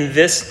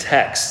this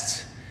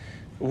text,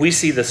 we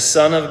see the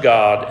Son of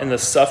God and the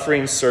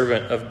suffering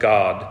servant of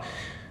God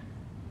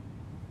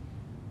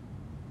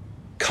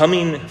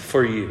coming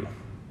for you,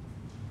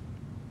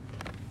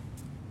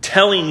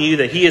 telling you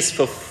that he has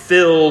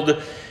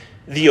fulfilled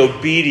the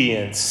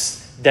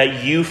obedience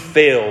that you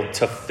failed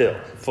to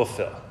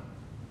fulfill.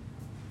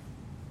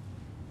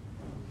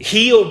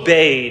 He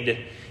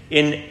obeyed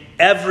in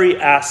every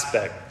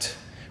aspect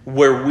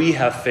where we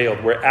have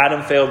failed, where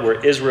Adam failed,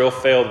 where Israel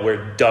failed,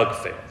 where Doug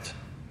failed.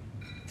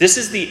 This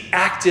is the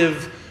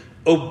active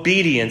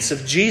obedience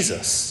of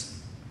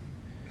Jesus.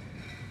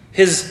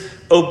 His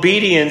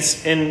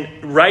obedience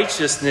and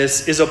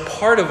righteousness is a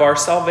part of our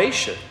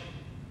salvation.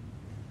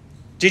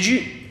 Do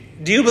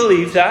you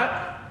believe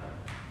that?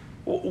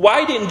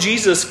 Why didn't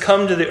Jesus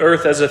come to the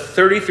earth as a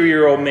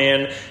 33-year-old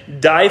man,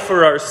 die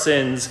for our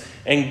sins,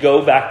 and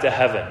go back to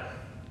heaven?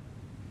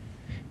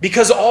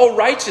 Because all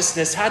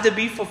righteousness had to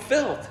be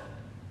fulfilled.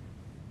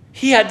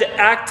 He had to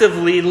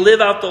actively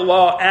live out the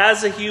law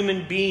as a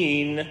human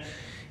being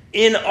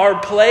in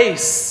our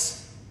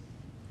place.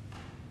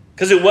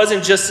 Because it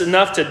wasn't just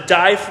enough to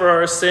die for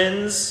our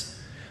sins.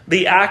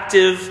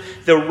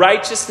 The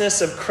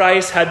righteousness of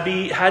Christ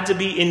had to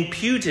be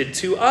imputed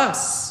to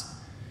us.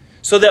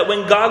 So that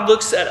when God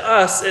looks at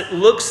us, it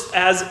looks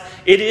as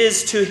it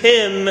is to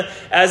him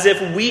as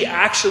if we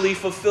actually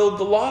fulfilled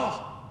the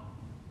law.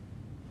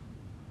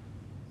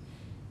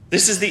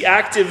 This is the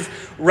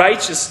active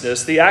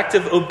righteousness, the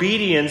active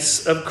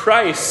obedience of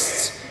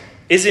Christ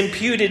is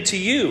imputed to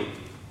you.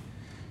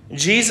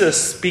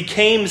 Jesus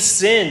became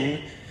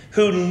sin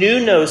who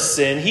knew no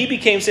sin. He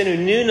became sin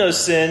who knew no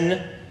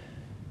sin,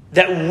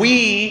 that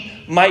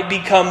we might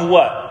become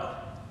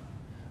what?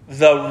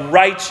 The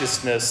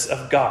righteousness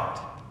of God.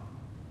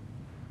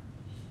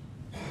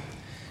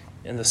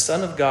 And the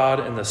Son of God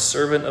and the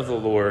servant of the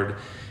Lord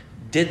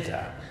did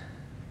that.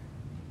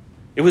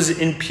 It was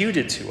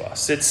imputed to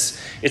us.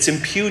 It's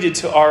imputed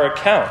to our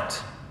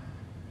account.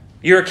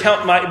 Your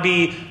account might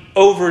be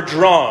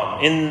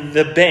overdrawn in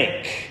the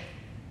bank.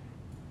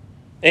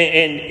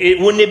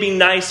 And wouldn't it be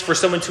nice for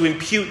someone to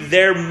impute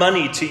their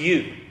money to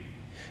you?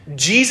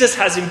 Jesus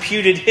has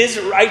imputed his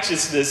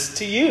righteousness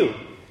to you.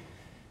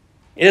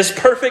 In his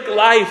perfect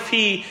life,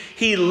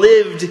 he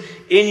lived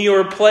in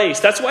your place.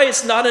 That's why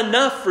it's not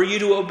enough for you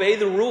to obey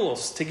the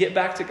rules to get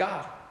back to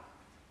God.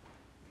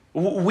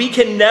 We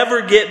can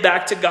never get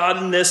back to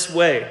God in this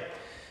way.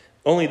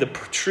 Only the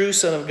true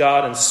Son of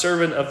God and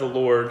servant of the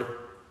Lord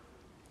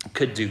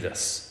could do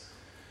this.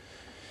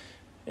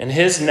 And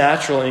his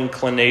natural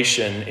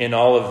inclination in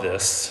all of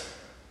this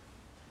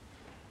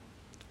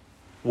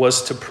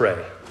was to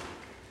pray.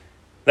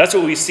 That's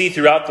what we see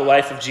throughout the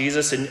life of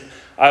Jesus. And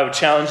I would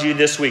challenge you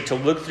this week to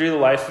look through the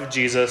life of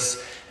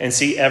Jesus and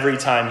see every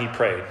time he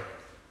prayed.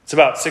 It's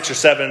about 6 or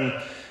 7,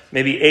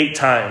 maybe 8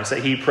 times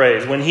that he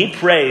prays. When he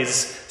prays,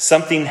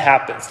 something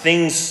happens.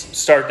 Things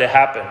start to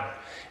happen.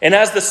 And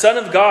as the Son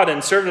of God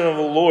and servant of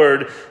the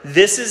Lord,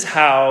 this is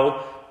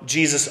how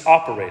Jesus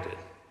operated,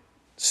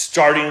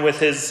 starting with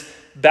his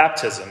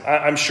baptism.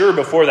 I'm sure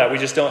before that, we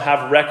just don't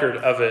have record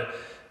of it.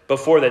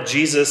 Before that,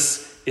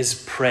 Jesus is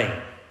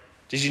praying.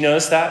 Did you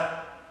notice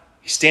that?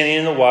 He's standing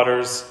in the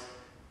waters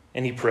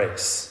and he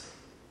prays.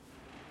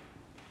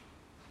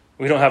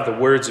 We don't have the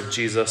words of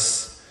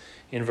Jesus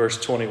in verse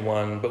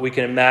 21. But we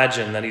can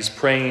imagine that he's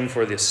praying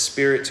for the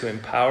Spirit to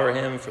empower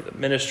him for the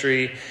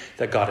ministry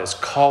that God is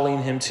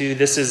calling him to.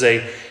 This is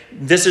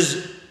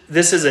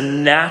a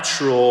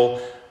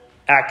natural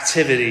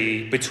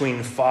activity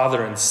between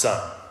father and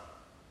son.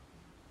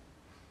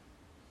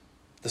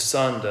 The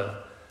son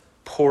to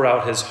pour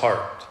out his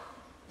heart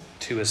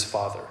to his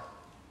father.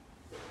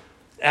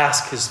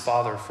 Ask his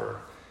father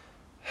for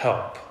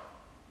help.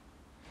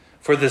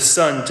 For the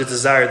son to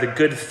desire the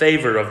good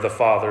favor of the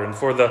father, and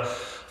for the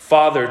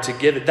father to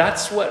give it.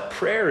 That's what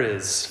prayer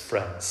is,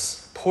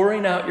 friends.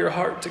 Pouring out your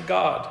heart to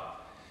God.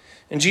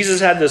 And Jesus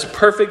had this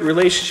perfect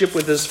relationship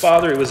with his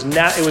father. It was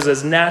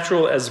as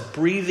natural as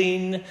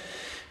breathing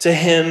to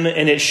him,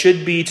 and it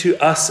should be to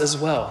us as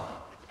well.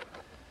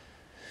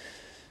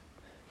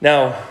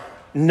 Now,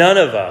 none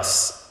of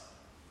us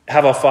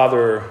have a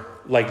father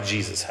like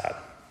Jesus had.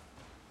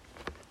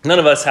 None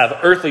of us have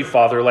earthly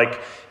father like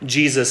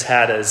Jesus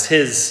had as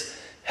his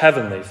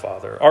heavenly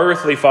father. Our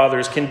earthly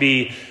fathers can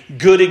be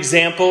good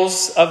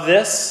examples of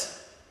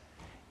this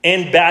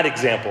and bad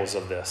examples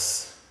of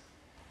this.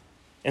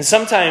 And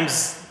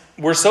sometimes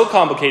we're so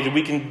complicated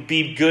we can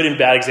be good and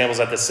bad examples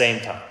at the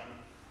same time.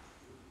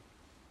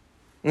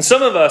 And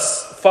some of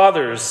us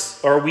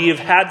we have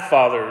had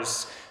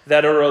fathers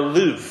that are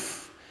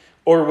aloof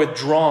or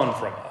withdrawn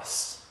from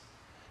us.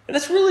 And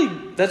that's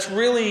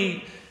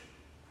really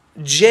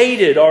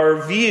jaded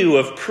our view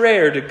of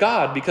prayer to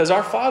God, because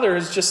our Father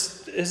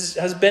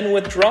has been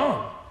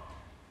withdrawn.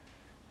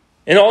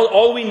 And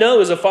all we know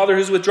is a father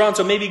who's withdrawn,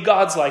 so maybe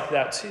God's like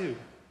that too.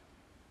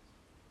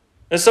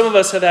 And some of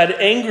us have had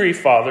angry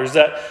fathers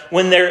that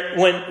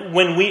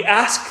when we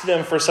ask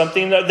them for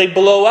something, they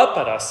blow up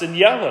at us and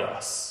yell at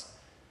us.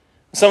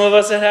 Some of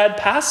us have had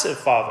passive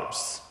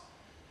fathers.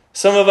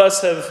 Some of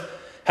us have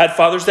had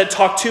fathers that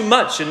talk too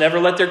much and never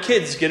let their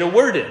kids get a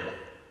word in.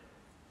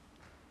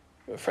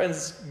 But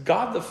friends,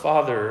 God the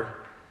Father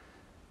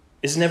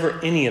is never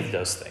any of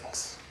those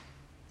things.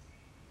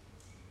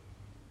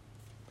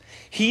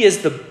 He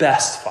is the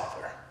best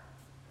Father.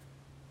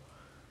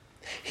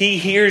 He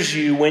hears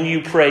you when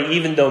you pray,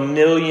 even though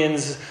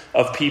millions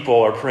of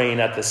people are praying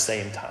at the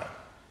same time.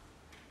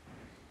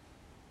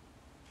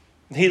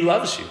 He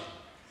loves you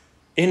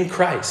in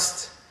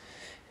Christ.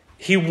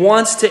 He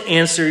wants to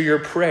answer your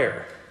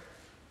prayer.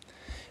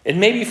 And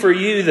maybe for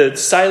you, the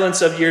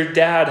silence of your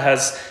dad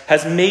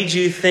has made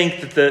you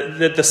think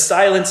that the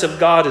silence of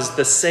God is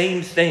the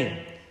same thing.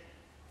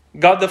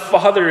 God the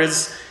Father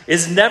is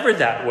never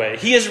that way.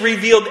 He has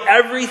revealed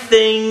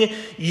everything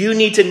you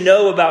need to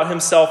know about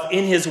himself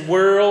in his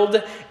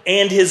world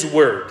and his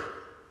word.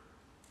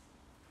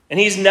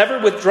 And he's never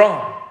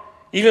withdrawn,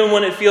 even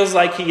when it feels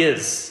like he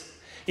is.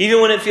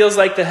 Even when it feels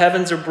like the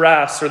heavens are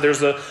brass or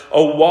there's a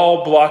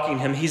wall blocking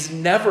him, he's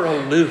never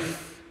aloof.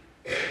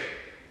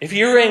 If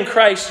you're in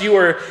Christ, you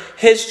are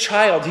his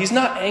child. He's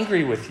not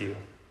angry with you.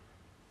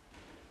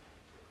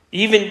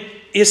 Even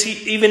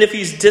if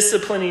he's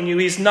disciplining you,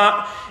 he's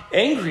not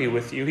angry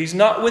with you. He's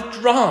not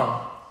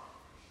withdrawn.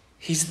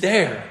 He's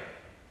there.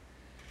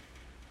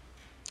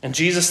 And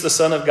Jesus, the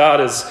Son of God,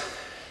 is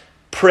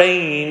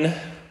praying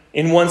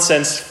in one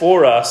sense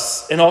for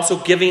us and also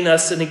giving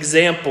us an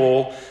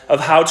example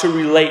of how to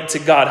relate to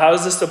God. How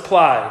does this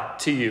apply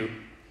to you?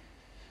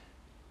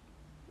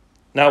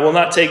 Now, we'll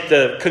not take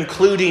the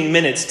concluding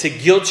minutes to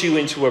guilt you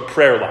into a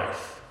prayer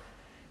life.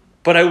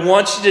 But I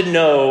want you to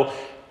know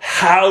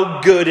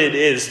how good it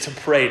is to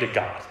pray to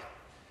God.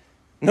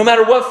 No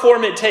matter what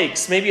form it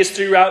takes. Maybe it's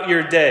throughout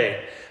your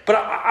day. But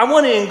I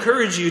want to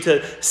encourage you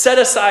to set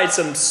aside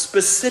some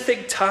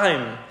specific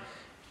time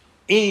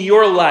in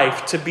your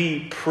life to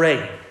be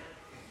praying.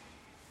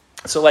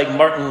 So like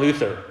Martin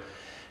Luther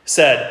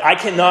said, I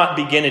cannot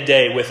begin a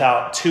day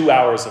without 2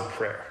 hours of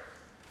prayer.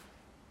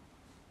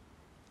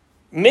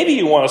 Maybe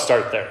you want to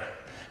start there.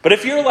 But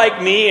if you're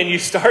like me and you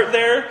start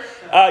there,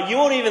 you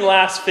won't even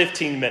last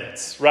 15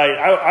 minutes, right?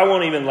 I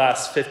won't even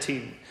last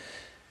 15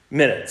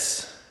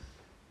 minutes.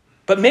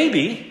 But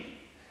maybe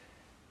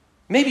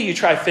you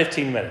try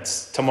 15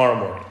 minutes tomorrow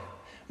morning,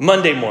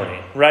 Monday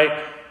morning,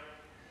 right?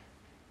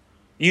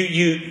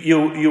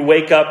 You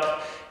wake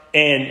up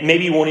and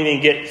maybe you won't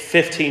even get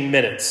 15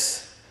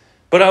 minutes.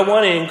 But I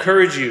want to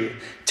encourage you,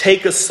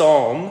 take a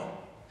psalm,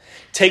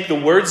 take the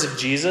words of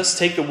Jesus,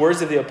 take the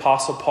words of the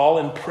Apostle Paul,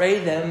 and pray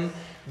them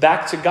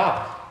back to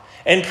God.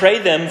 And pray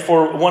them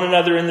for one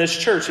another in this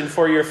church and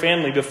for your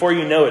family. Before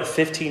you know it,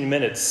 15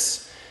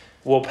 minutes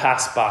will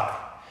pass by.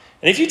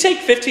 And if you take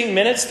 15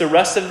 minutes the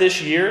rest of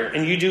this year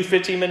and you do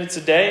 15 minutes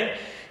a day,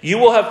 you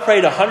will have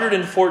prayed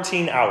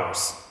 114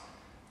 hours.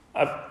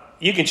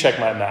 You can check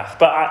my math,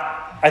 but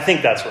I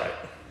think that's right.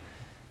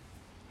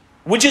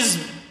 Which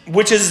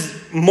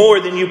is more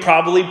than you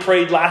probably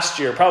prayed last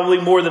year,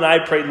 probably more than I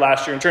prayed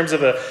last year in terms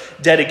of a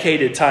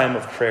dedicated time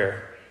of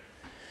prayer.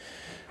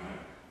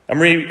 I'm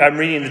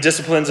reading The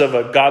Disciplines of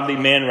a Godly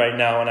Man right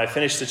now, and I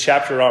finished the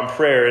chapter on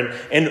prayer.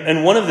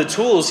 And one of the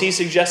tools he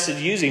suggested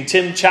using,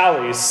 Tim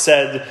Challies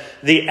said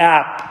the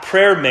app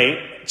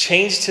PrayerMate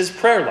changed his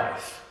prayer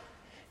life.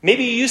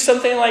 Maybe you use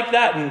something like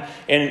that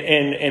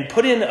and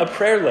put in a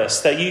prayer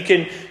list that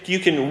you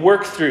can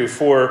work through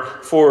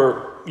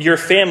for your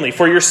family,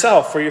 for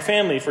yourself, for your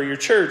family, for your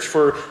church,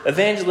 for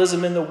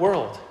evangelism in the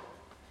world.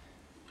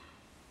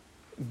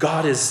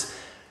 God is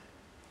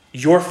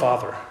your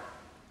Father.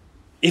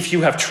 If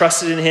you have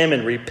trusted in him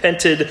and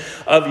repented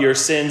of your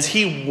sins,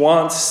 he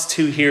wants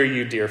to hear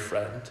you, dear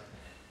friend.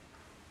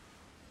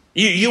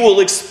 You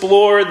will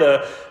explore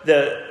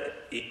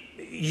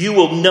you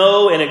will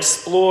know and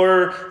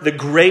explore the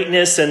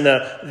greatness and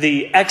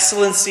the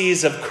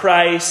excellencies of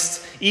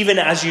Christ, even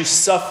as you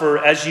suffer,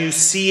 as you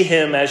see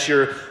him as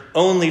your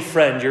only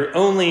friend, your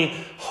only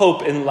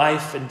hope in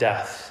life and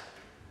death.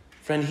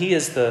 Friend, he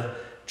is the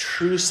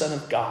true Son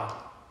of God.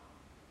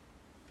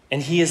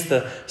 And he is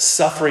the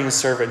suffering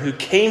servant who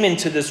came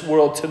into this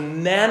world to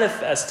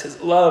manifest his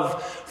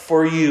love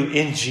for you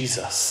in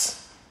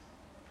Jesus.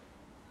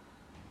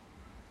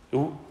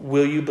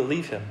 Will you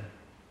believe him?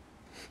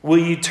 Will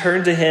you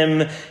turn to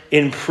him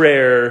in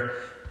prayer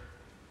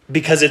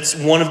because it's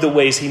one of the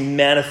ways he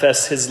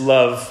manifests his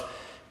love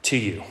to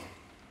you?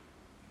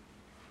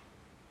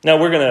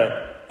 Now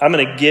I'm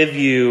going to give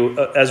you,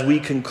 as we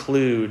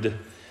conclude,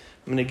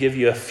 I'm going to give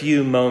you a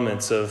few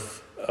moments of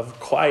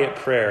quiet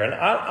prayer. And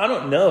I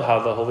don't know how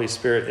the Holy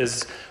Spirit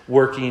is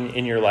working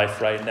in your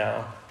life right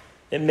now.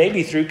 It may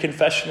be through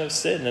confession of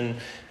sin,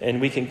 and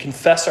we can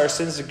confess our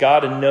sins to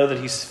God and know that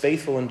he's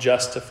faithful and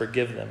just to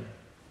forgive them.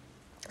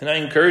 And I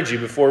encourage you,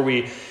 before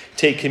we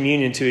take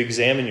communion, to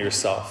examine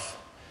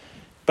yourself.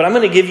 But I'm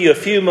going to give you a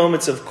few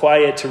moments of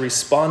quiet to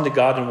respond to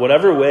God in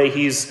whatever way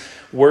he's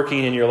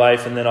working in your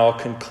life, and then I'll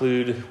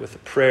conclude with a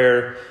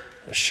prayer,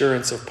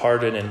 assurance of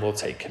pardon, and we'll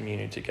take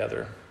communion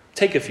together.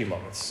 Take a few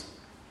moments.